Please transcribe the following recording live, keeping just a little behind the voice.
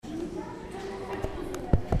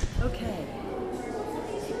Okay.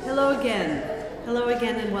 Hello again. Hello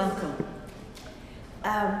again and welcome.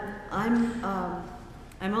 I'm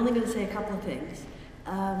only going to say a couple of things.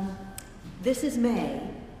 This is May,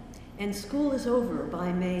 and school is over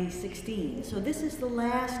by May 16. So this is the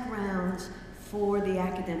last rounds for the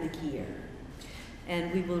academic year.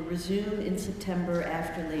 And we will resume in September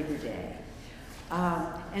after Labor Day.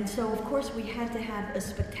 And so, of course, we had to have a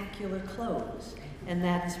spectacular close, and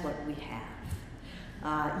that is what we have.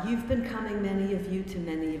 You've been coming, many of you, to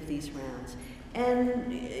many of these rounds.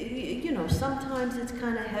 And, you know, sometimes it's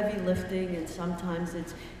kind of heavy lifting, and sometimes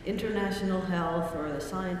it's international health or the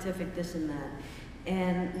scientific this and that.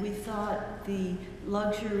 And we thought the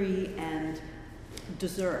luxury and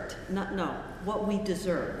dessert, what we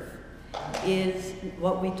deserve,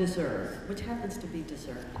 which happens to be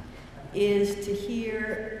dessert, is to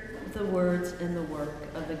hear the words and the work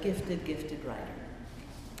of a gifted writer.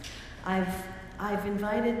 I've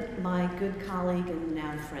invited my good colleague and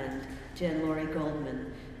now friend, Jen Laurie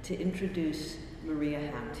Goldman, to introduce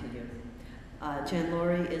Maria Howe to you. Jen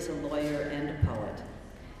Laurie is a lawyer and a poet,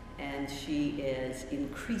 and she is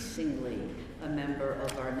increasingly a member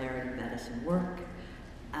of our narrative medicine work.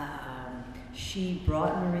 She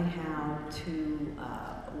brought Marie Howe to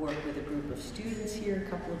work with a group of students here a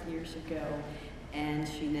couple of years ago, and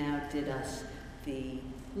she now did us the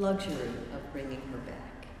luxury of bringing her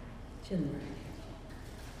back. Jen Laurie.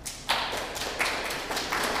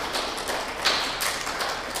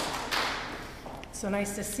 So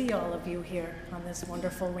nice to see all of you here on this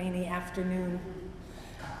wonderful rainy afternoon.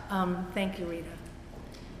 Thank you, Rita.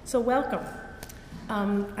 So welcome.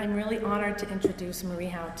 I'm really honored to introduce Marie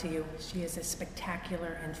Howe to you. She is a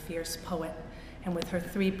spectacular and fierce poet, and with her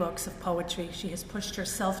 3 books of poetry, she has pushed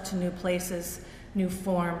herself to new places, new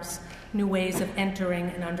forms, new ways of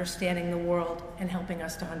entering and understanding the world and helping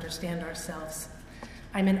us to understand ourselves.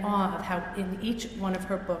 I'm in awe of how in each one of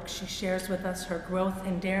her books she shares with us her growth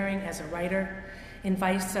and daring as a writer,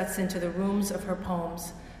 invites us into the rooms of her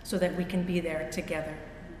poems so that we can be there together.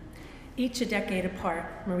 Each a decade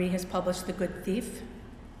apart, Marie has published The Good Thief,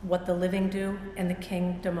 What the Living Do, and The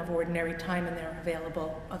Kingdom of Ordinary Time, and they're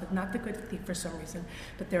available, not The Good Thief for some reason,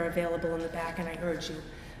 but they're available in the back, and I urge you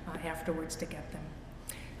afterwards to get them.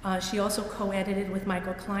 She also co-edited with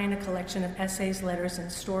Michael Klein a collection of essays, letters,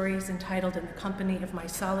 and stories entitled In the Company of My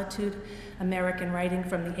Solitude, American Writing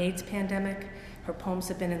from the AIDS Pandemic. Her poems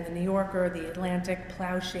have been in the New Yorker, the Atlantic,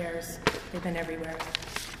 Plowshares. They've been everywhere,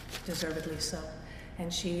 deservedly so.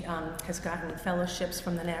 And she has gotten fellowships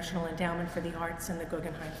from the National Endowment for the Arts and the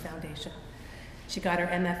Guggenheim Foundation. She got her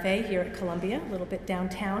MFA here at Columbia, a little bit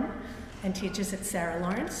downtown, and teaches at Sarah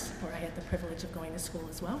Lawrence, where I had the privilege of going to school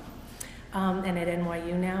as well, and at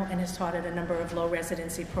NYU now, and has taught at a number of low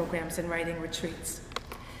residency programs and writing retreats.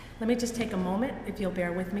 Let me just take a moment, if you'll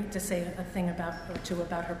bear with me, to say a thing about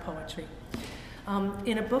her poetry.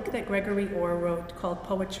 In a book that Gregory Orr wrote called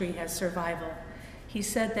Poetry as Survival, he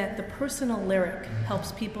said that the personal lyric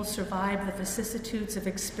helps people survive the vicissitudes of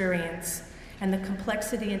experience and the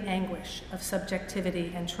complexity and anguish of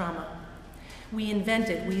subjectivity and trauma. We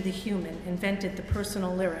the human, invented the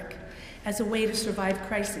personal lyric as a way to survive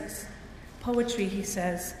crises. Poetry, he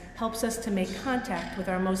says, helps us to make contact with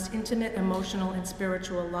our most intimate emotional and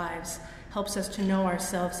spiritual lives, helps us to know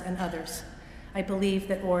ourselves and others. I believe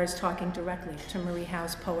that Orr is talking directly to Marie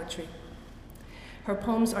Howe's poetry. Her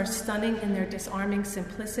poems are stunning in their disarming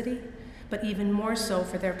simplicity, but even more so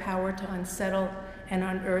for their power to unsettle and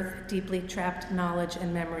unearth deeply trapped knowledge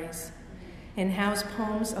and memories. In Howe's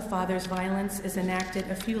poems, a father's violence is enacted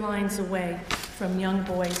a few lines away from young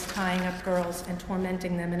boys tying up girls and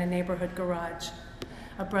tormenting them in a neighborhood garage.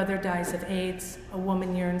 A brother dies of AIDS, a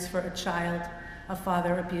woman yearns for a child, a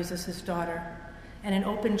father abuses his daughter, and an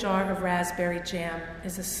open jar of raspberry jam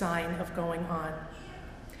is a sign of going on.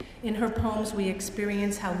 In her poems, we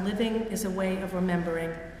experience how living is a way of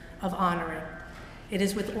remembering, of honoring. It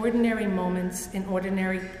is with ordinary moments in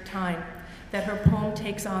ordinary time that her poem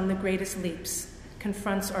takes on the greatest leaps,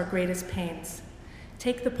 confronts our greatest pains.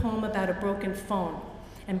 Take the poem about a broken phone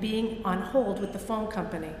and being on hold with the phone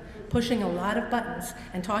company, pushing a lot of buttons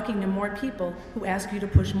and talking to more people who ask you to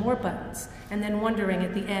push more buttons, and then wondering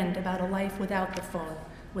at the end about a life without the phone,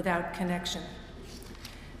 without connection.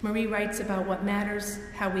 Marie writes about what matters,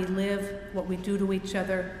 how we live, what we do to each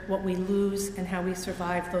other, what we lose, and how we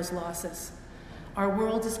survive those losses. Our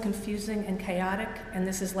world is confusing and chaotic, and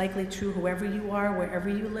this is likely true whoever you are, wherever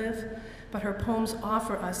you live, but her poems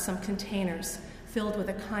offer us some containers filled with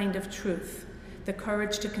a kind of truth, the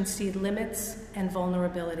courage to concede limits and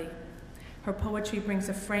vulnerability. Her poetry brings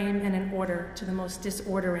a frame and an order to the most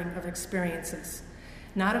disordering of experiences.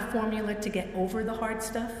 Not a formula to get over the hard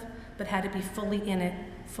stuff, but how to be fully in it,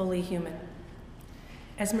 fully human.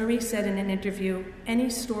 As Marie said in an interview, any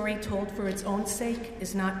story told for its own sake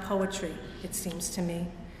is not poetry, it seems to me.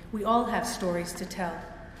 We all have stories to tell.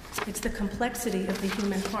 It's the complexity of the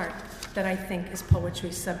human heart that I think is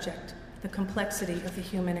poetry's subject, the complexity of the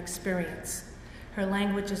human experience. Her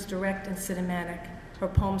language is direct and cinematic. Her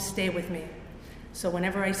poems stay with me. So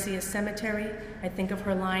whenever I see a cemetery, I think of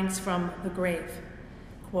her lines from The Grave.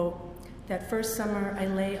 Quote, "That first summer I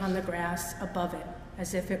lay on the grass above it,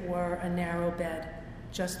 as if it were a narrow bed,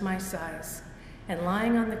 just my size, and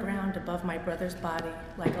lying on the ground above my brother's body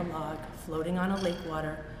like a log floating on a lake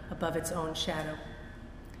water above its own shadow."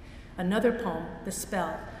 Another poem, The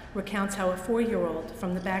Spell, recounts how a 4-year-old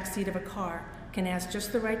from the backseat of a car can ask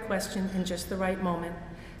just the right question in just the right moment,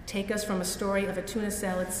 take us from a story of a tuna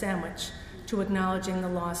salad sandwich to acknowledging the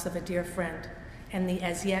loss of a dear friend and the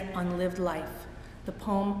as yet unlived life. The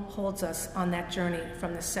poem holds us on that journey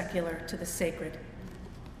from the secular to the sacred.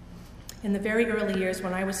 In the very early years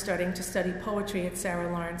when I was starting to study poetry at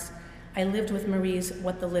Sarah Lawrence, I lived with Marie's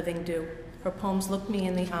What the Living Do. Her poems looked me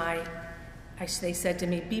in the eye. They said to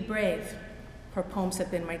me, "Be brave." Her poems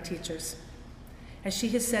have been my teachers. As she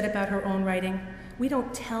has said about her own writing, we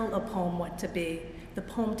don't tell a poem what to be. The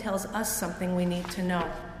poem tells us something we need to know.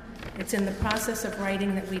 It's in the process of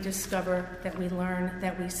writing that we discover, that we learn,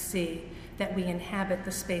 that we see, that we inhabit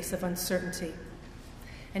the space of uncertainty.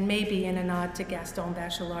 And maybe in a nod to Gaston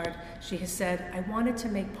Bachelard, she has said, "I wanted to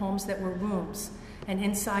make poems that were rooms, and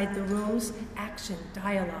inside the rooms, action,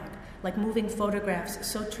 dialogue, like moving photographs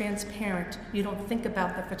so transparent you don't think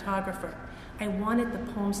about the photographer. I wanted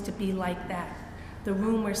the poems to be like that, the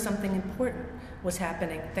room where something important was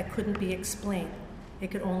happening that couldn't be explained. It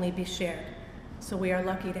could only be shared." So we are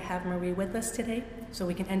lucky to have Marie with us today, so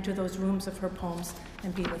we can enter those rooms of her poems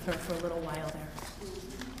and be with her for a little while there.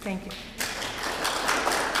 Thank you.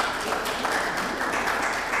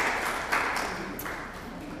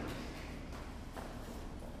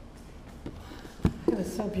 It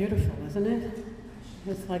was so beautiful, wasn't it?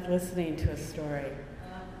 It's like listening to a story.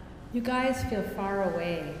 You guys feel far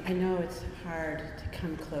away. I know it's hard to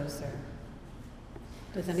come closer.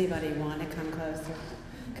 Does anybody want to come closer?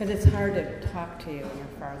 Because it's hard to talk to you when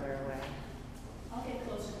you're farther away. I'll get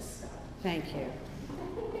closer to Scott. Thank you.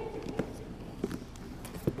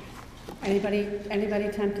 Anybody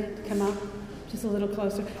tempted to come up? Just a little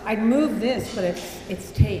closer. I'd move this, but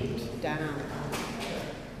it's taped down.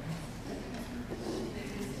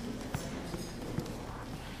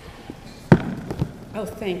 Oh,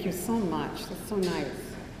 thank you so much. That's so nice.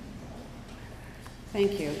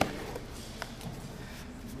 Thank you.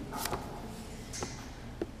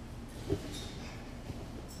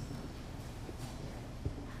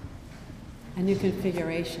 A new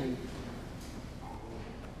configuration.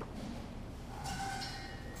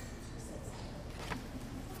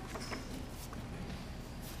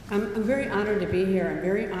 I'm very honored to be here. I'm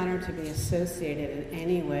very honored to be associated in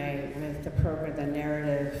any way with the program, the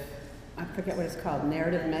narrative, I forget what it's called,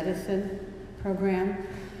 narrative medicine program.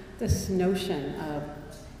 This notion of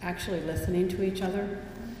actually listening to each other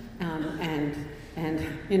and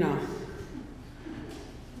you know,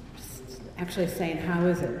 actually saying, how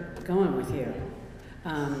is it going with you?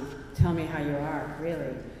 Tell me how you are,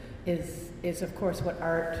 really, is of course what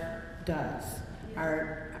art does.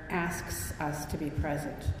 Art asks us to be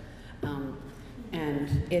present.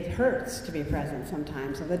 And it hurts to be present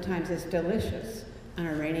sometimes. Other times it's delicious. On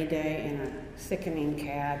a rainy day in a sickening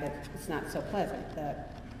cab, it's not so pleasant.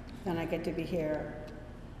 Then I get to be here.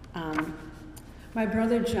 My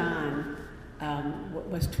brother John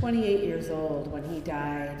was 28 years old when he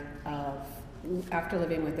died after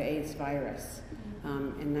living with the AIDS virus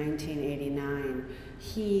in 1989.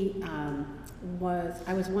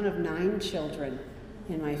 I was one of 9 children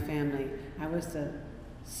in my family. I was the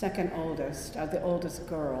second oldest, the oldest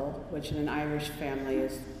girl, which in an Irish family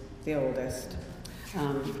is the oldest.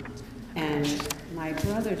 And my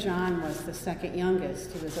brother John was the second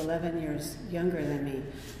youngest. He was 11 years younger than me.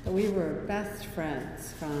 But we were best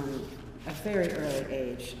friends from a very early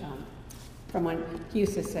age. From when he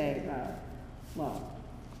used to say, well,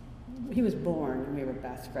 he was born and we were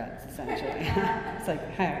best friends, essentially. It's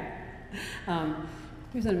like, hey.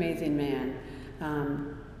 He was an amazing man.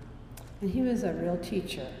 And he was a real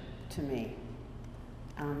teacher to me.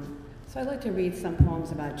 So I'd like to read some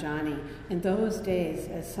poems about Johnny. In those days,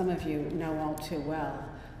 as some of you know all too well,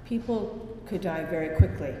 people could die very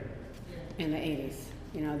quickly in the 80s.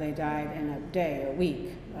 You know, they died in a day, a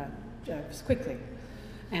week, just quickly.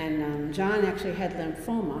 And John actually had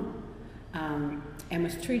lymphoma and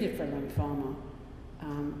was treated for lymphoma.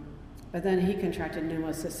 But then he contracted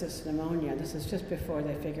pneumocystis pneumonia. This is just before you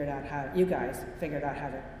guys figured out how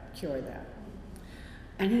to cure that.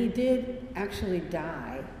 And he did actually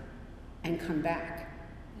die and come back.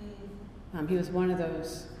 He was one of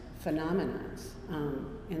those phenomenons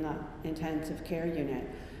in the intensive care unit.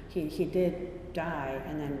 He did die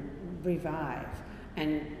and then revive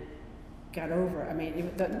and got over. I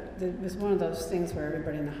mean, it was one of those things where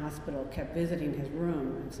everybody in the hospital kept visiting his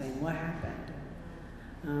room and saying, what happened?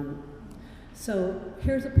 So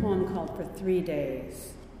here's a poem called For 3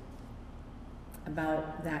 Days,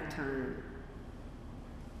 about that time.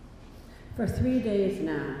 For 3 days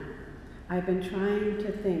now, I've been trying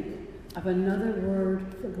to think of another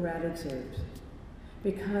word for gratitude,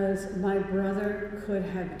 because my brother could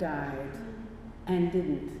have died and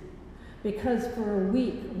didn't. Because for a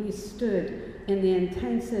week we stood in the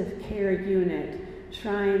intensive care unit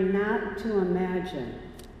trying not to imagine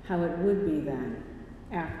how it would be then,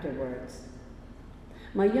 afterwards.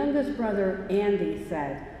 My youngest brother, Andy,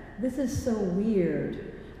 said, "This is so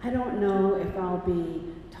weird. I don't know if I'll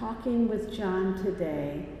be talking with John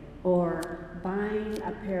today or buying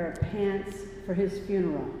a pair of pants for his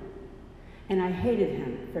funeral." And I hated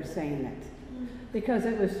him for saying it, because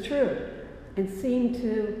it was true and seemed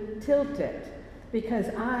to tilt it, because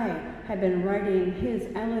I had been writing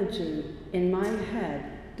his elegy in my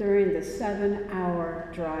head during the 7-hour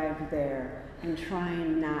drive there and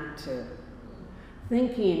trying not to.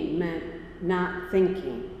 Thinking meant not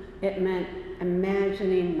thinking. It meant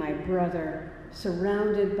imagining my brother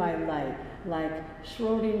surrounded by light, like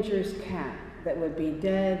Schrodinger's cat that would be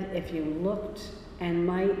dead if you looked and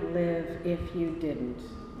might live if you didn't.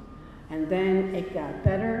 And then it got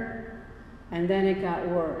better, and then it got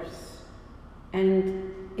worse.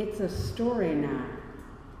 And it's a story now.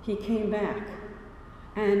 He came back,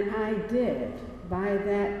 and I did, by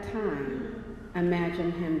that time,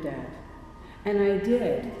 imagine him dead. And I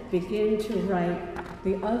did begin to write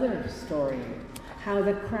the other story, how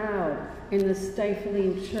the crowd in the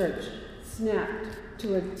stifling church snapped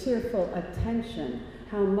to a tearful attention,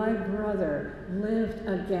 how my brother lived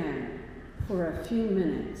again for a few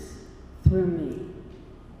minutes through me.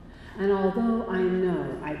 And although I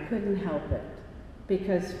know I couldn't help it,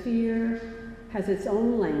 because fear has its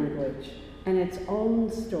own language and its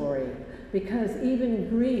own story, because even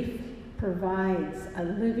grief provides a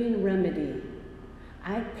living remedy,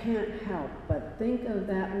 I can't help but think of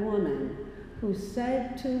that woman who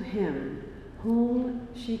said to him, whom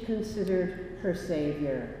she considered her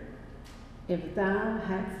Savior, "If thou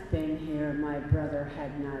hadst been here, my brother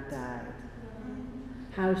had not died."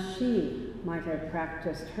 How she might have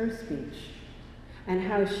practiced her speech, and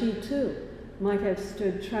how she too might have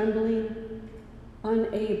stood trembling,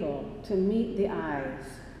 unable to meet the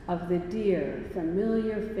eyes of the dear,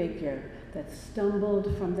 familiar figure that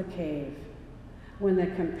stumbled from the cave when the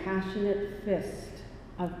compassionate fist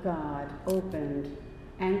of God opened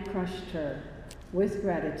and crushed her with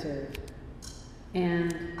gratitude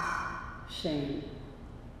and shame.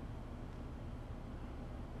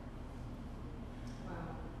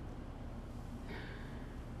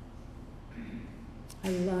 I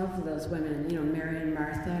love those women, Mary and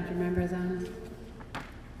Martha, do you remember them?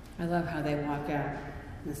 I love how they walk out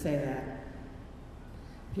and say that.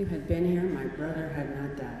 If you had been here, my brother had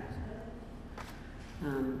not died.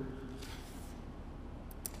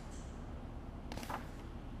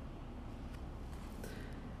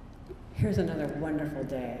 Here's another wonderful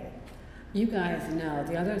day. You guys know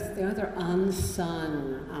the other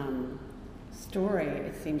unsung story,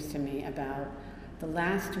 it seems to me, about the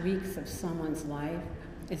last weeks of someone's life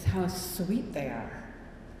is how sweet they are.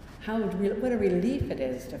 What a relief it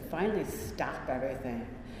is to finally stop everything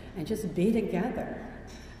and just be together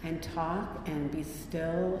and talk and be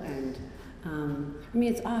still. And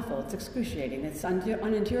it's awful, it's excruciating, it's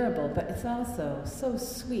unendurable, but it's also so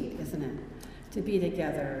sweet, isn't it, to be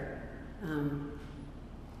together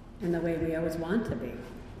in the way we always want to be,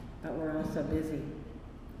 but we're all so busy.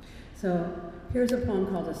 So here's a poem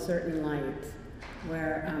called A Certain Light,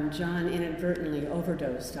 where John inadvertently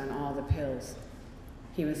overdosed on all the pills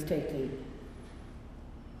he was taking.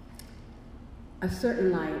 A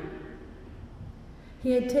certain light.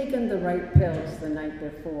 He had taken the right pills the night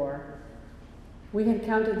before. We had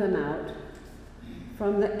counted them out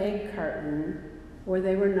from the egg carton where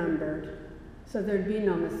they were numbered, so there'd be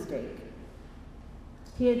no mistake.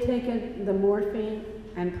 He had taken the morphine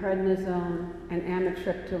and prednisone and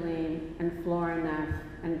amitriptyline and Florinef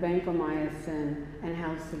and vancomycin and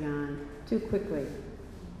halcyon too quickly,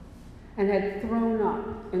 and had thrown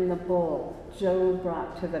up in the bowl Joe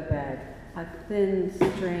brought to the bed a thin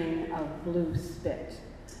string of blue spit,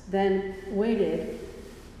 then waited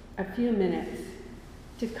a few minutes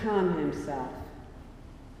to calm himself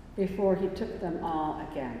before he took them all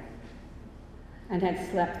again, and had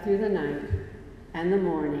slept through the night and the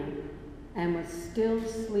morning and was still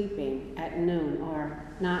sleeping at noon, or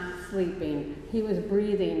not sleeping. He was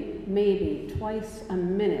breathing maybe twice a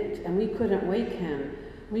minute, and we couldn't wake him.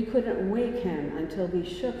 We couldn't wake him until we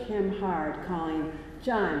shook him hard, calling,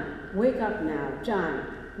 "John, wake up now. John,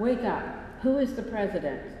 wake up. Who is the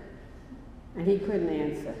president?" And he couldn't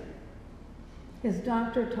answer. His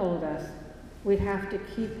doctor told us we'd have to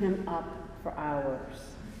keep him up for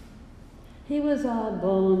hours. He was all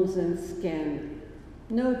bones and skin,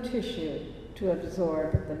 no tissue to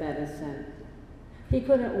absorb the medicine. He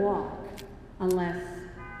couldn't walk unless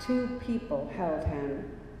 2 people held him.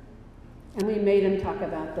 And we made him talk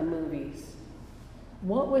about the movies.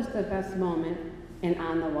 What was the best moment in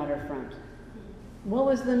On the Waterfront? What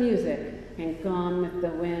was the music in Gone with the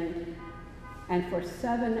Wind? And for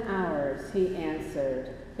 7 hours he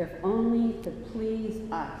answered, if only to please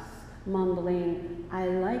us, mumbling, "I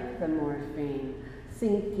like the morphine,"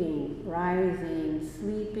 sinking, rising,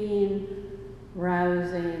 sleeping,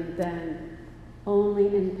 rousing, then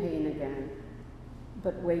only in pain again,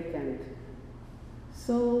 but wakened.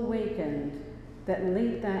 So wakened that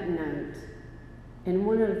late that night, in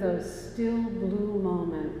one of those still blue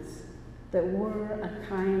moments that were a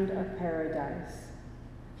kind of paradise,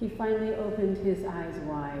 he finally opened his eyes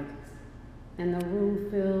wide, and the room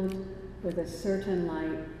filled with a certain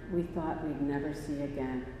light we thought we'd never see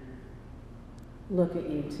again. "Look at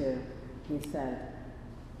you 2, he said.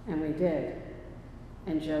 And we did.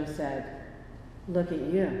 And Joe said, "Look at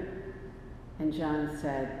you." And John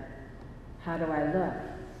said, "How do I look?"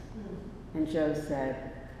 And Joe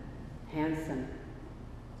said, "Handsome."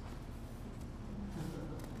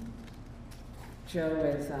 Joe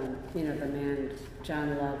is, the man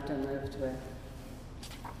John loved and lived with.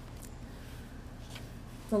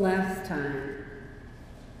 The last time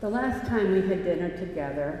we had dinner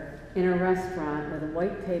together in a restaurant with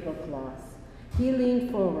white tablecloths, he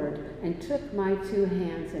leaned forward and took my 2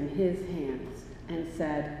 hands in his hands and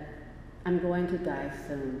said, "I'm going to die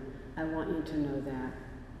soon. I want you to know that."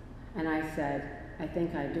 And I said, "I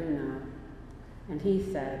think I do know." And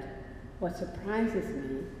he said, "What surprises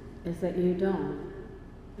me is that you don't."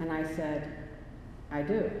 And I said, "I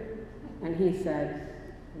do." And he said,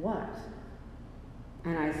 "What?"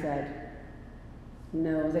 And I said,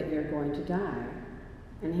 "Know that you're going to die."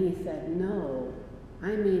 And he said, "No,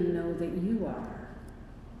 I mean know that you are."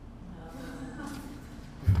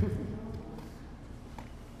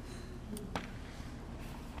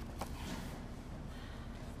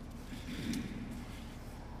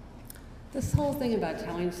 This whole thing about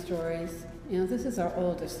telling stories, this is our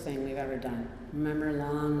oldest thing we've ever done. Remember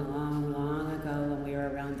long, long, long ago when we were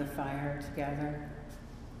around the fire together?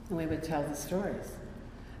 And we would tell the stories.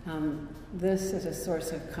 This is a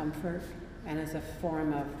source of comfort and is a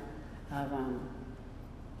form of I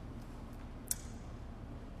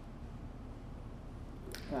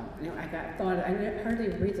hardly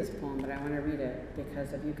read this poem, but I want to read it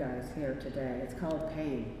because of you guys here today. It's called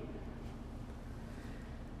Pain.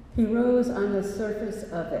 He rose on the surface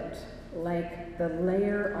of it, like the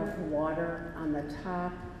layer of water on the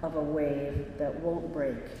top of a wave that won't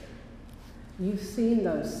break. You've seen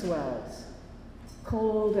those swells,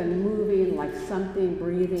 cold and moving like something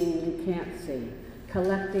breathing you can't see,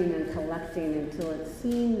 collecting and collecting until it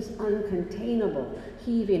seems uncontainable,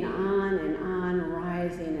 heaving on,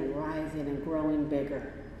 rising and growing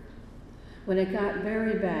bigger. When it got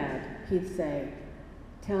very bad, he'd say,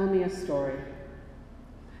 "Tell me a story."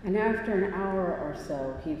 And after an hour or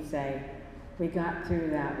so, he'd say, "We got through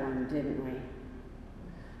that one, didn't we?"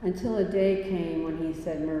 Until a day came when he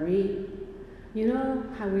said, "Marie, you know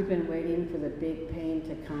how we've been waiting for the big pain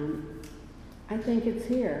to come? I think it's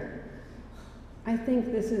here. I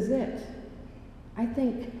think this is it. I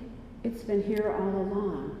think it's been here all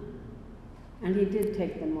along." And he did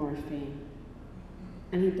take the morphine,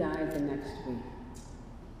 and he died the next week.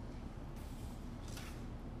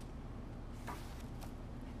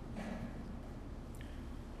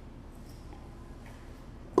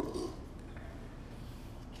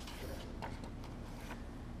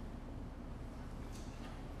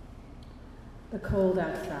 The cold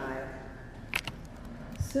outside.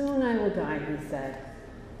 "Soon I will die," he said.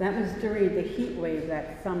 That was during the heat wave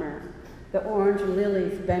that summer. The orange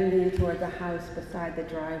lilies bending toward the house beside the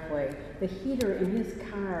driveway. The heater in his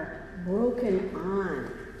car broken on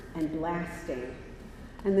and blasting.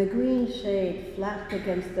 And the green shade flapped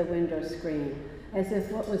against the window screen as if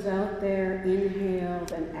what was out there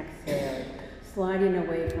inhaled and exhaled, sliding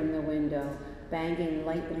away from the window, banging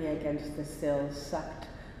lightly against the sill, sucked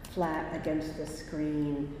flat against the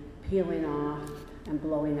screen, peeling off and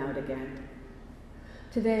blowing out again.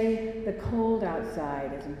 Today, the cold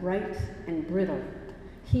outside is bright and brittle,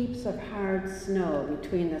 heaps of hard snow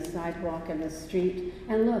between the sidewalk and the street.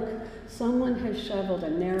 And look, someone has shoveled a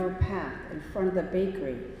narrow path in front of the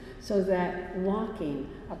bakery so that walking,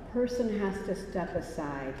 a person has to step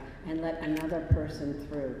aside and let another person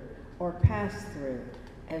through, or pass through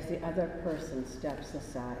as the other person steps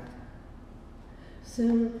aside.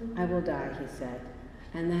 Soon I will die, he said,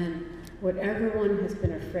 and then what everyone has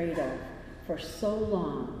been afraid of for so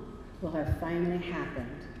long will have finally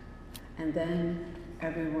happened, and then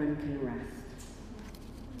everyone can rest.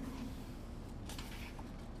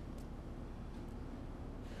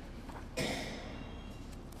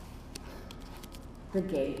 The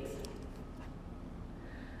gate.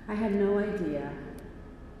 I had no idea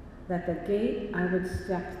that the gate I would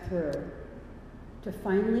step through to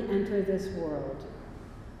finally enter this world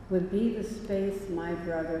would be the space my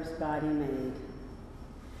brother's body made.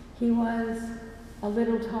 He was a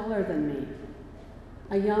little taller than me,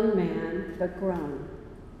 a young man, but grown,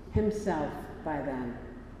 himself by then,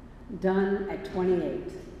 done at 28,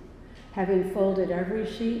 having folded every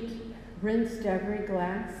sheet, rinsed every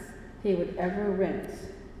glass he would ever rinse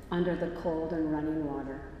under the cold and running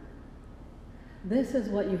water. This is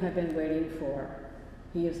what you have been waiting for,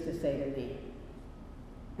 he used to say to me.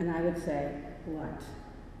 And I would say, what?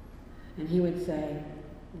 And he would say,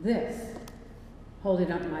 this,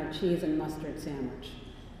 holding up my cheese and mustard sandwich.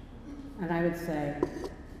 And I would say,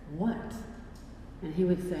 what? And he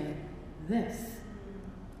would say, this,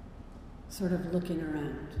 sort of looking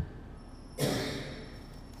around.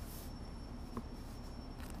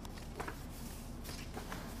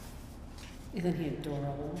 Isn't he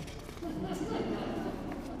adorable?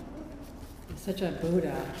 He's such a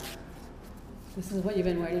Buddha. This is what you've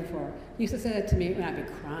been waiting for. He used to say that to me when I'd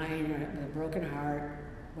be crying or with a broken heart.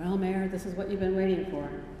 Well, Mayor, this is what you've been waiting for.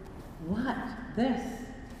 What? This?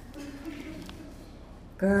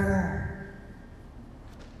 Grr.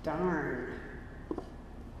 Darn.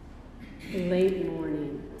 Late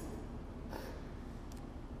morning.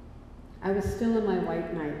 I was still in my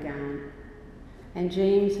white nightgown, and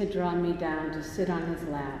James had drawn me down to sit on his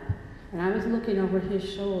lap, and I was looking over his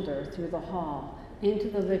shoulder through the hall into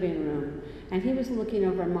the living room, and he was looking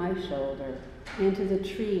over my shoulder into the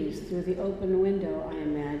trees through the open window, I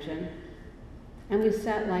imagine. And we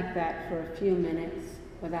sat like that for a few minutes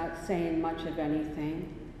without saying much of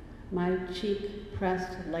anything, my cheek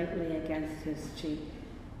pressed lightly against his cheek.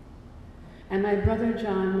 And my brother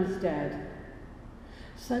John was dead,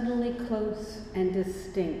 suddenly close and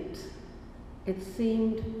distinct. It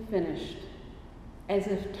seemed finished, as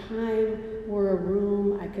if time were a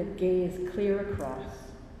room I could gaze clear across.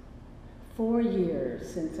 4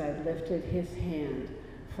 years since I'd lifted his hand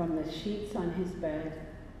from the sheets on his bed,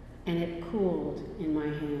 and it cooled in my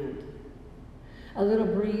hand. A little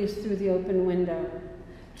breeze through the open window,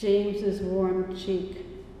 James's warm cheek,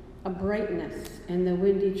 a brightness in the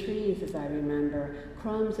windy trees as I remember,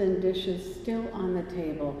 crumbs and dishes still on the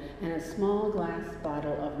table, and a small glass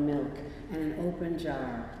bottle of milk, and an open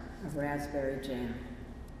jar of raspberry jam.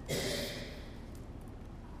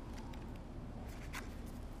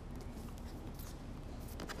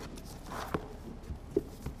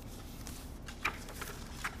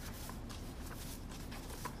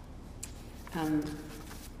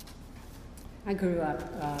 I grew up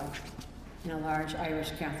in a large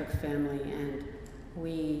Irish Catholic family, and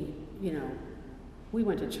we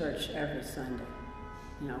went to church every Sunday.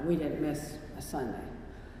 We didn't miss a Sunday.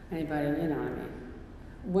 Anybody, what I mean?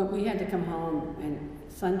 When we had to come home and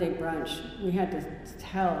Sunday brunch, we had to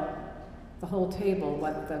tell the whole table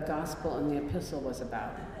what the gospel and the epistle was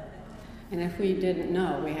about. And if we didn't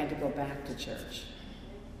know, we had to go back to church.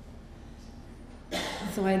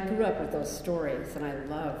 So I grew up with those stories, and I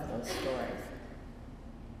love those stories.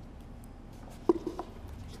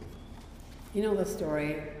 You know the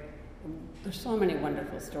story, there's so many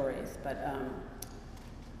wonderful stories, but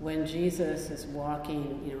when Jesus is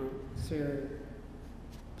walking, through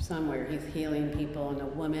somewhere, he's healing people, and a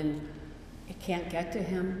woman, it can't get to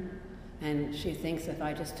him, and she thinks if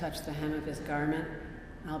I just touch the hem of his garment,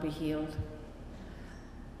 I'll be healed.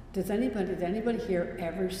 Did anybody here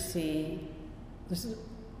ever see,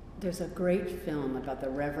 there's a great film about the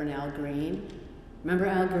Reverend Al Green. Remember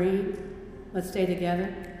Al Green? Let's Stay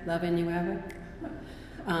Together, Loving You Ever?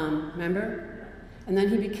 Remember? And then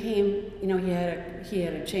he became, he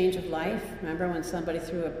had a change of life. Remember when somebody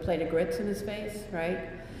threw a plate of grits in his face, right?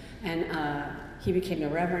 And he became the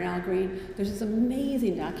Reverend Al Green. There's this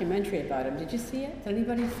amazing documentary about him. Did you see it? Did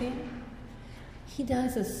anybody see it? he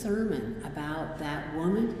does a sermon about that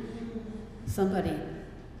woman, somebody,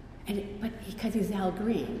 but because he's Al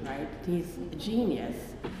Green, right? He's a genius.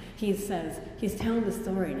 He says, he's telling the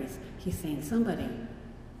story, and he's saying, somebody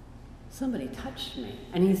touched me.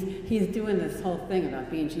 And he's doing this whole thing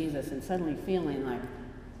about being Jesus and suddenly feeling like,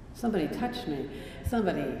 somebody touched me.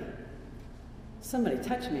 Somebody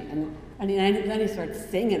touched me. And then he starts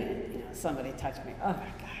singing it, somebody touched me. Oh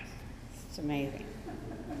my gosh, it's amazing.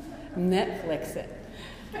 Netflix it.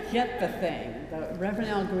 Get the thing. The Reverend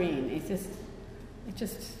Al Green, it's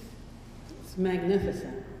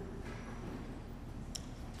magnificent.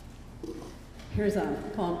 Here's a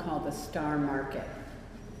poem called The Star Market.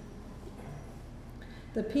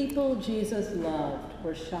 The people Jesus loved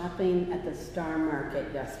were shopping at the Star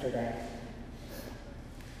Market yesterday.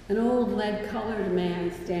 An old lead-colored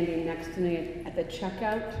man standing next to me at the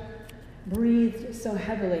checkout breathed so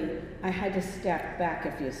heavily I had to step back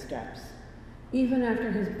a few steps. Even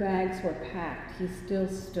after his bags were packed, he still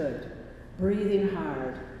stood, breathing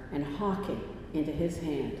hard and hawking into his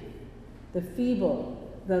hand. The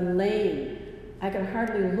feeble, the lame, I could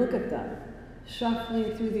hardly look at them.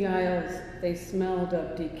 Shuffling through the aisles, they smelled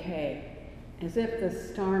of decay, as if the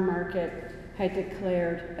Star Market had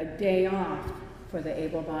declared a day off for the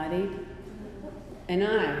able-bodied, and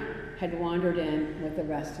I had wandered in with the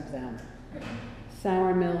rest of them.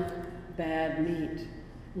 Sour milk, bad meat,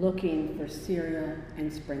 looking for cereal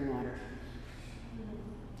and spring water.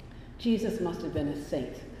 Jesus must have been a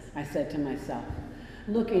saint, I said to myself,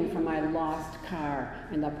 looking for my lost car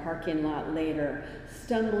in the parking lot later,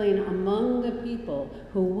 stumbling among the people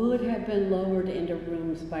who would have been lowered into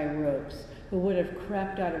rooms by ropes, who would have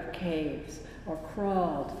crept out of caves or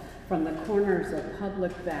crawled from the corners of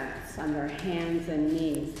public baths on their hands and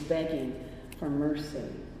knees, begging for mercy.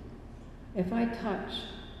 If I touch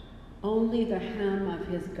only the hem of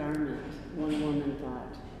his garment, one woman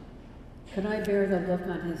thought, could I bear the look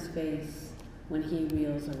on his face when he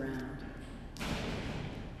wheels around?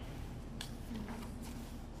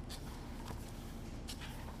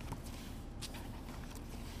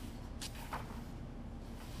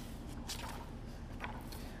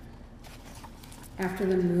 After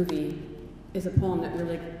the Movie is a poem that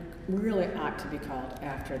really ought to be called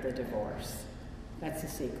After the Divorce. That's the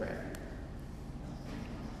secret.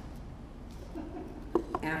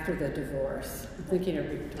 After the Divorce. I'm thinking of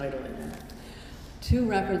retitling it. Two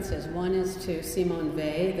references. One is to Simone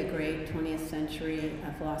Weil, the great 20th century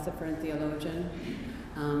philosopher and theologian,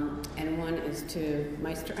 and one is to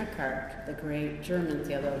Meister Eckhart, the great German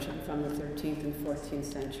theologian from the 13th and 14th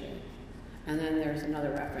century. And then there's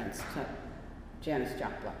another reference to Janis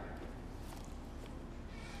Joplin.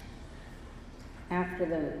 After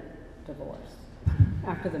the divorce,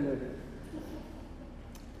 after the movie.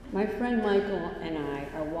 My friend Michael and I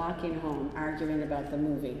are walking home arguing about the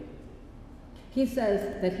movie. He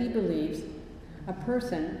says that he believes a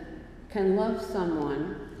person can love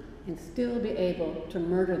someone and still be able to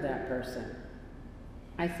murder that person.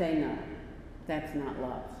 I say no, that's not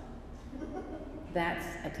love. That's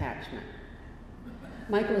attachment.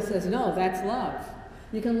 Michael says, no, that's love.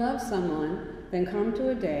 You can love someone, then come to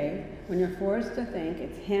a day when you're forced to think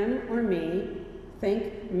it's him or me,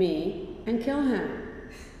 think me, and kill him.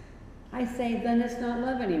 I say, then it's not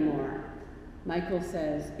love anymore. Michael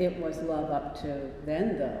says, it was love up to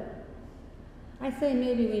then, though. I say,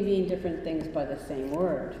 maybe we mean different things by the same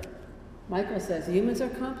word. Michael says, humans are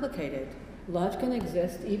complicated. Love can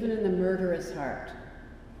exist even in the murderous heart.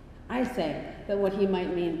 I say that what he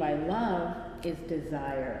might mean by love is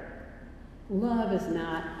desire. Love is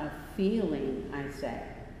not a feeling, I say.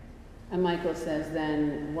 And Michael says,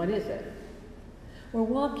 then what is it? We're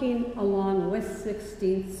walking along West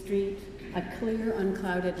 16th Street, a clear,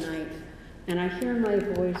 unclouded night, and I hear my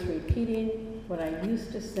voice repeating what I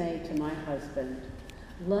used to say to my husband.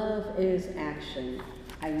 Love is action,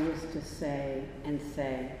 I used to say and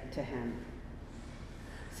say to him.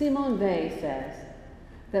 Simone Weil says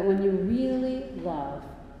that when you really love,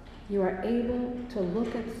 you are able to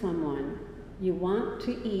look at someone you want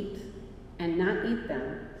to eat and not eat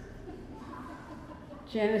them.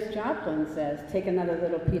 Janis Joplin says, take another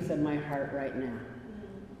little piece of my heart right now.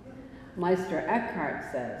 Meister Eckhart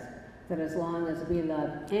says that as long as we love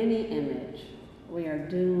any image, we are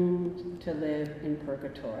doomed to live in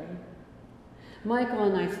purgatory. Michael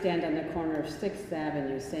and I stand on the corner of 6th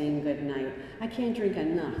Avenue saying goodnight. I can't drink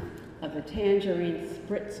enough of the tangerine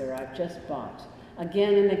spritzer I've just bought.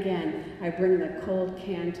 Again and again, I bring the cold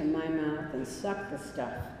can to my mouth and suck the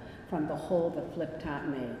stuff from the hole the flip top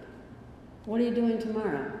made. What are you doing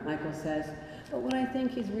tomorrow? Michael says. But what I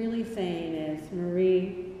think he's really saying is,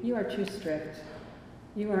 Marie, you are too strict.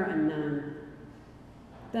 You are a nun.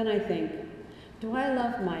 Then I think, do I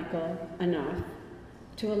love Michael enough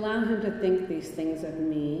to allow him to think these things of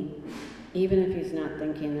me, even if he's not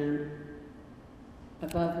thinking them?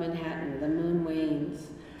 Above Manhattan, the moon wanes,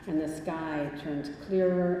 and the sky turns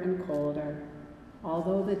clearer and colder,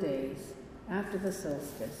 although the days, after the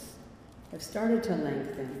solstice, have started to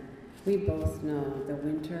lengthen. We both know the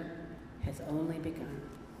winter has only begun.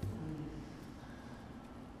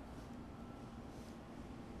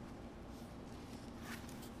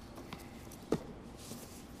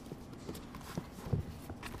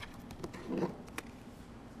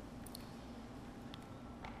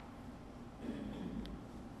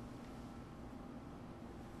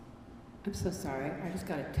 I'm so sorry, I just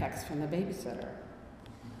got a text from the babysitter.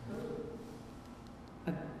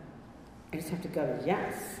 I just have to go,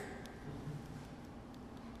 yes.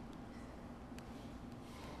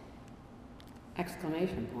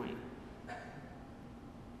 Exclamation point.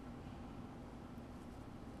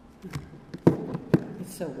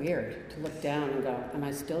 It's so weird to look down and go, am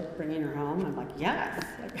I still bringing her home? I'm like, yes.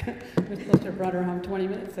 We're supposed to have brought her home 20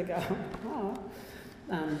 minutes ago. Oh.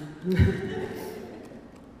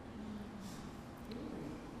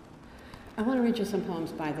 I want to read you some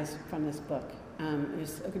poems from this book.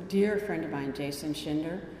 There's a dear friend of mine, Jason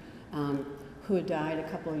Schinder, who had died a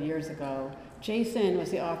couple of years ago. Jason was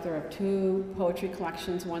the author of 2 poetry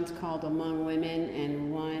collections. One's called Among Women,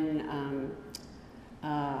 and one,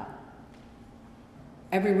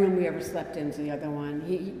 Every Room We Ever Slept In is the other one.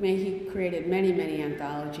 He created many, many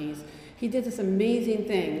anthologies. He did this amazing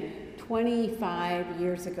thing. 25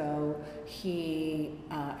 years ago, he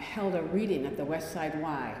held a reading at the West Side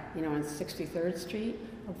Y, on 63rd Street,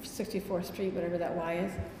 or 64th Street, whatever that Y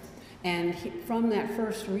is. And from that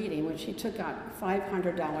first reading, which he took out a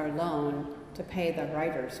 $500 loan to pay the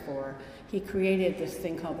writers for, he created this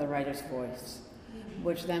thing called the Writer's Voice,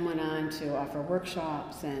 which then went on to offer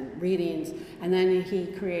workshops and readings. And then he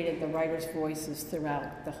created the Writer's Voices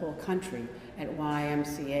throughout the whole country at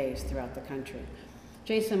YMCAs throughout the country.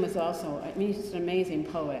 Jason was also, he's an amazing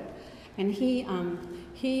poet. And he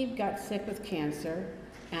got sick with cancer,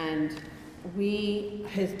 and we,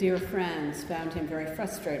 his dear friends, found him very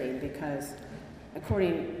frustrating because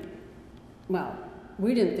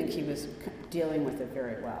we didn't think he was dealing with it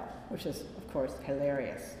very well, which is, of course,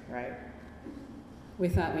 hilarious, right? We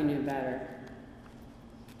thought we knew better.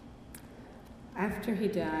 After he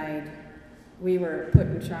died, we were put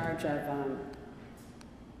in charge of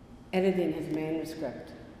editing his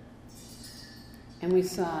manuscript. And we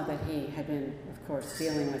saw that he had been, of course,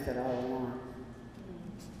 dealing with it all along.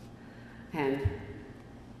 And,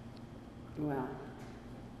 well,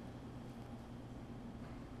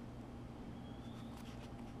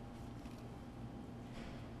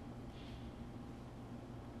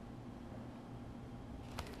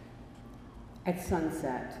 at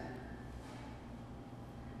sunset,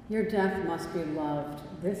 your death must be loved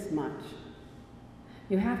this much.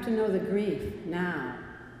 You have to know the grief now.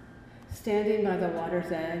 Standing by the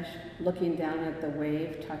water's edge, looking down at the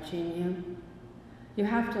wave touching you. You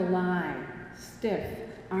have to lie, stiff,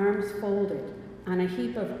 arms folded, on a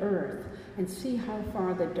heap of earth, and see how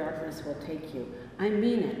far the darkness will take you. I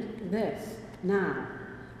mean it, this, now,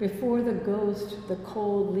 before the ghost, the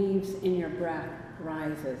cold leaves in your breath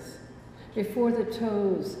rises, before the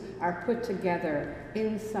toes are put together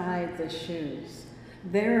inside the shoes.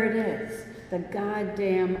 There it is, the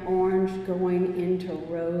goddamn orange going into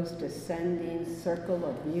rose descending circle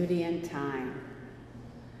of beauty and time.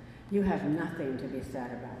 You have nothing to be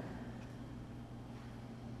sad about.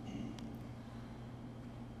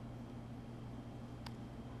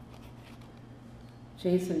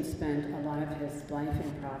 Jason spent a lot of his life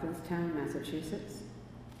in Provincetown, Massachusetts.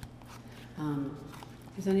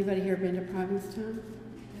 Has anybody here been to Provincetown?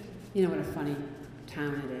 You know what a funny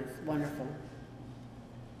town it is. Wonderful.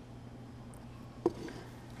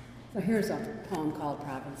 So here's a poem called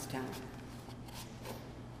Provincetown.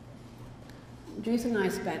 Jason and I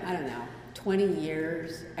spent, 20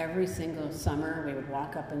 years, every single summer, we would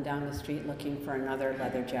walk up and down the street looking for another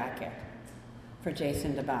leather jacket for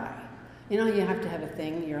Jason to buy. You know, you have to have a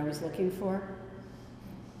thing you're always looking for.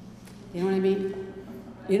 You know what I mean?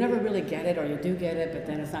 You never really get it, or you do get it, but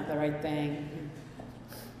then it's not the right thing.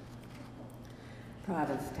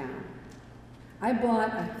 Provincetown. I bought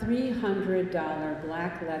a $300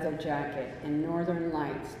 black leather jacket in Northern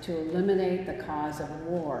Lights to eliminate the cause of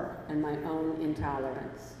war and my own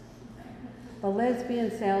intolerance. The lesbian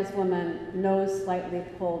saleswoman, nose slightly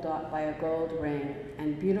pulled up by a gold ring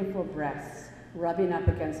and beautiful breasts rubbing up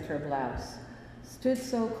against her blouse, stood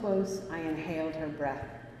so close I inhaled her breath.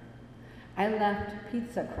 I left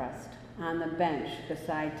pizza crust on the bench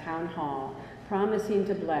beside Town Hall, promising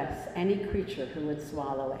to bless any creature who would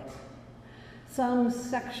swallow it. Some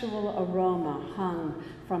sexual aroma hung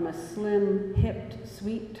from a slim, hipped,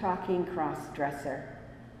 sweet-talking cross-dresser.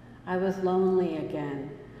 I was lonely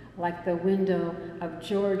again, like the window of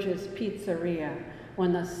George's Pizzeria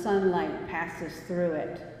when the sunlight passes through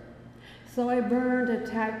it. So I burned a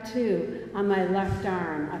tattoo on my left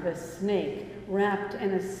arm of a snake wrapped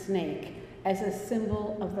in a snake as a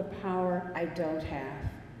symbol of the power I don't have.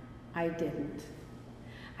 I didn't.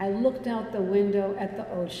 I looked out the window at the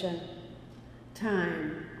ocean.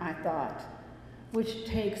 Time, I thought, which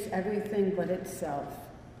takes everything but itself.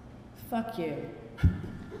 Fuck you.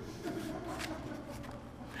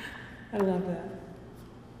 I love that.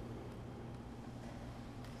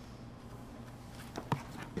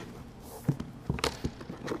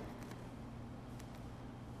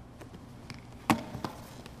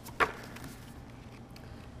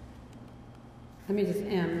 Let me just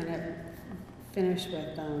end. I'm going to finish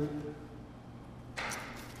with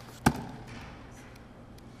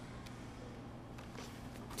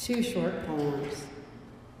two short poems.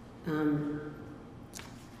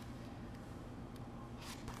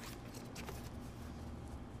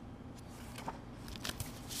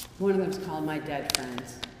 One of them is called My Dead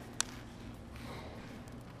Friends.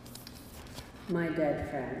 My dead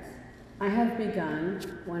friends. I have begun,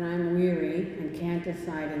 when I'm weary and can't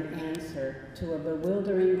decide an answer to a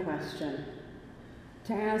bewildering question,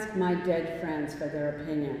 to ask my dead friends for their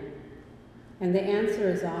opinion. And the answer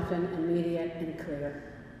is often immediate and clear.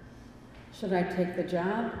 Should I take the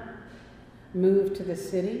job? Move to the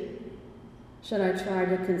city? Should I try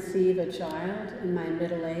to conceive a child in my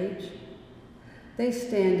middle age? They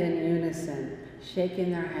stand in unison,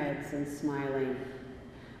 shaking their heads and smiling.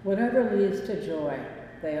 Whatever leads to joy,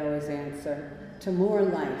 they always answer, to more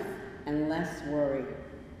life and less worry.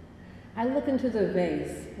 I look into the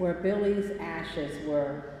vase where Billy's ashes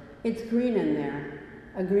were. It's green in there,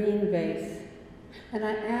 a green vase. And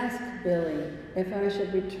I ask Billy if I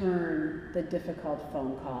should return the difficult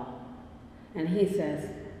phone call. And he says,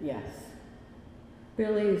 yes.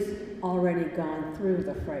 Billy's already gone through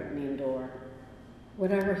the frightening door.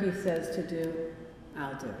 Whatever he says to do,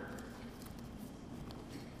 I'll do.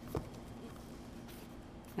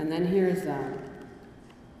 And then here's,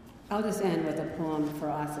 I'll just end with a poem for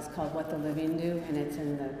us. It's called What the Living Do, and it's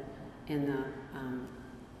in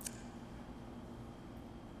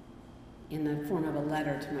the form of a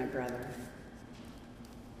letter to my brother.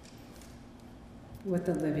 What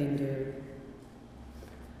the living do.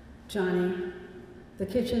 Johnny, the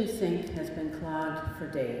kitchen sink has been clogged for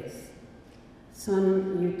days.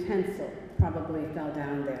 Some utensil probably fell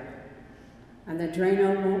down there. And the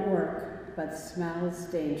Drano won't work, but smells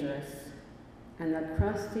dangerous. And the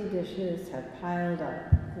crusty dishes have piled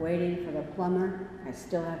up, waiting for the plumber I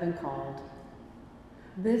still haven't called.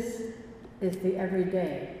 This is the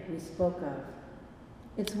everyday we spoke of.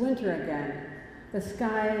 It's winter again. The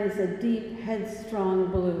sky is a deep, headstrong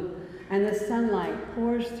blue, and the sunlight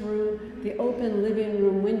pours through the open living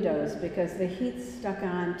room windows because the heat's stuck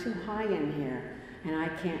on too high in here, and I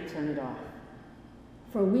can't turn it off.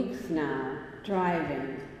 For weeks now,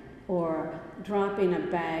 driving or dropping a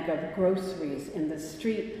bag of groceries in the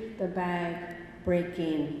street, the bag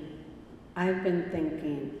breaking, I've been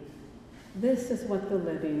thinking, this is what the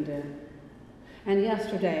living do. And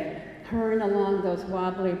yesterday, hurrying along those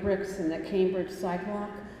wobbly bricks in the Cambridge sidewalk,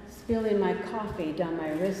 spilling my coffee down my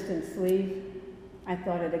wrist and sleeve, I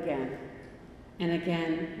thought it again. And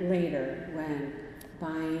again later when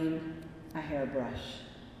buying a hairbrush.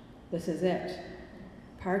 This is it.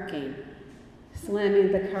 Parking.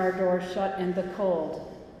 Slamming the car door shut in the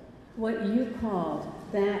cold. What you called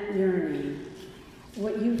that yearning.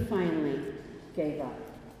 What you finally gave up.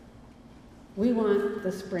 We want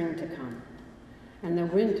the spring to come and the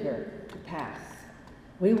winter to pass.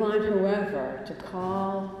 We want whoever to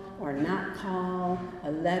call or not call,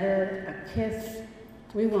 a letter, a kiss.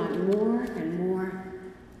 We want more and more,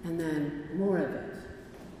 and then more of it.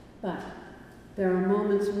 But there are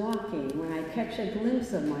moments walking when I catch a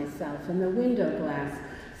glimpse of myself in the window glass,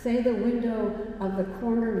 say the window of the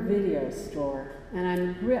corner video store, and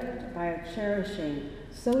I'm gripped by a cherishing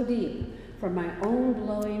so deep for my own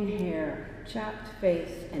blowing hair, chapped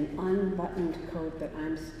face, and unbuttoned coat that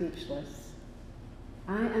I'm speechless.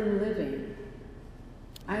 I am living.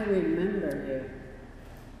 I remember you.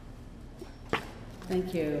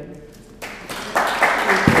 Thank you.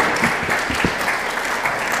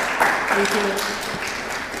 Thank you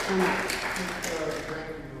so much. Thank you.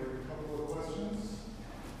 A couple of questions.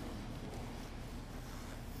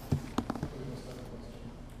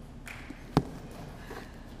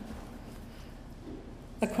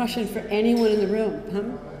 A question for anyone in the room. Huh?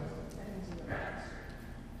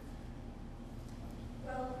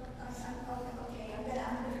 Well, okay. I'm gonna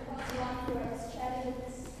cross along here. I was chatting with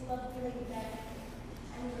this lovely lady back,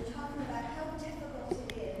 and we were talking about how difficult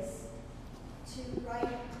it is to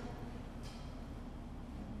write,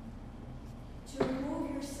 to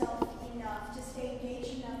remove yourself enough, to stay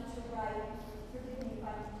engaged enough to write. Forgive me if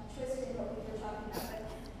I'm twisting what we were talking about, but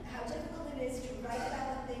how difficult it is to write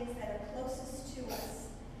about the things that are closest to us,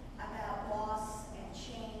 about loss and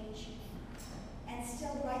change, and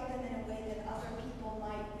still write them in a way that other people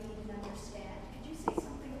might read and understand. Could you say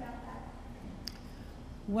something about that?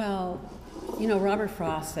 Well, you know, Robert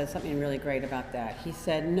Frost said something really great about that. He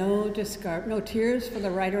said, no tears for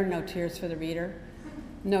the writer, no tears for the reader.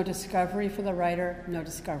 No discovery for the writer, no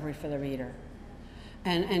discovery for the reader.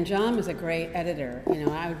 And John was a great editor. You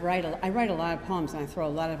know, I write a lot of poems, and I throw a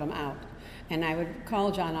lot of them out. And I would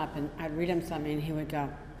call John up, and I'd read him something, and he would go,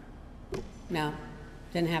 no,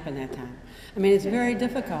 didn't happen that time. I mean, it's very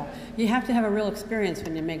difficult. You have to have a real experience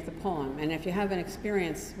when you make the poem. And if you have an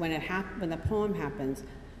experience when the poem happens,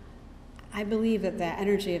 I believe that the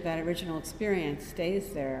energy of that original experience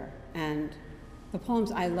stays there. And the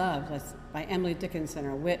poems I love, like by Emily Dickinson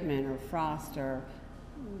or Whitman or Frost or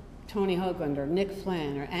Tony Hoagland or Nick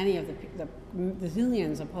Flynn or any of the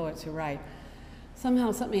zillions of poets who write,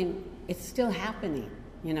 somehow it's still happening,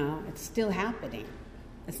 you know, it's still happening.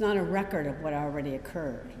 It's not a record of what already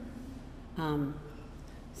occurred.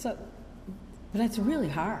 But it's really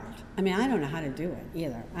hard. I mean, I don't know how to do it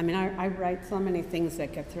either. I mean, I write so many things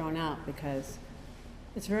that get thrown out because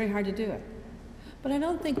it's very hard to do it. But I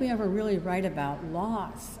don't think we ever really write about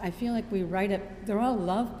loss. I feel like we write it, they're all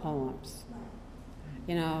love poems,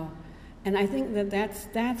 you know, and I think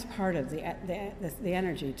that's part of the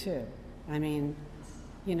energy too. I mean,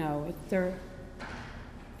 you know, they're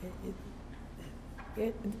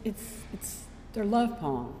love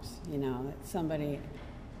poems, you know, that somebody,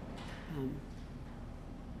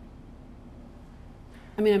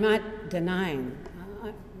 I mean, I'm not denying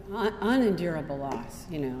unendurable loss,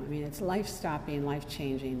 you know. I mean, it's life-stopping,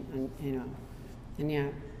 life-changing, and, you know, and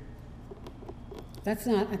yet that's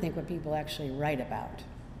not, I think, what people actually write about,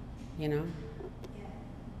 you know?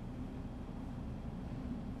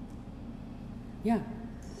 Yeah.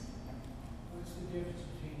 What's the difference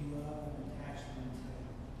between love and attachment?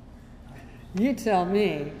 You tell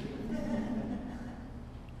me.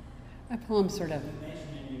 That poem's sort of... You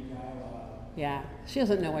mentioned in your dialogue. Yeah, she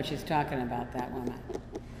doesn't know what she's talking about, that woman.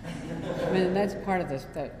 I mean, that's part of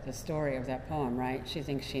the story of that poem, right? She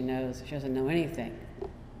thinks she knows. She doesn't know anything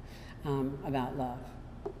about love,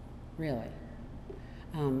 really.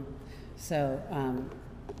 I don't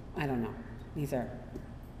know. These are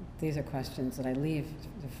questions that I leave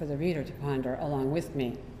for the reader to ponder along with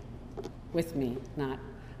me. Not,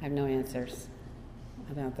 I have no answers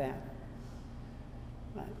about that.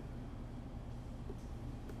 But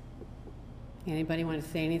anybody want to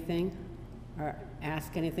say anything or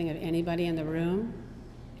ask anything of anybody in the room?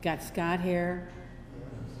 Got Scott here.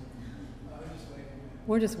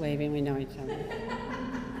 We're just waving. We know each other.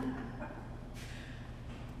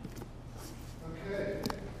 Okay.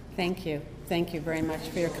 Thank you. Thank you very much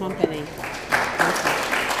for your company.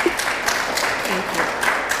 Thank you. Thank you.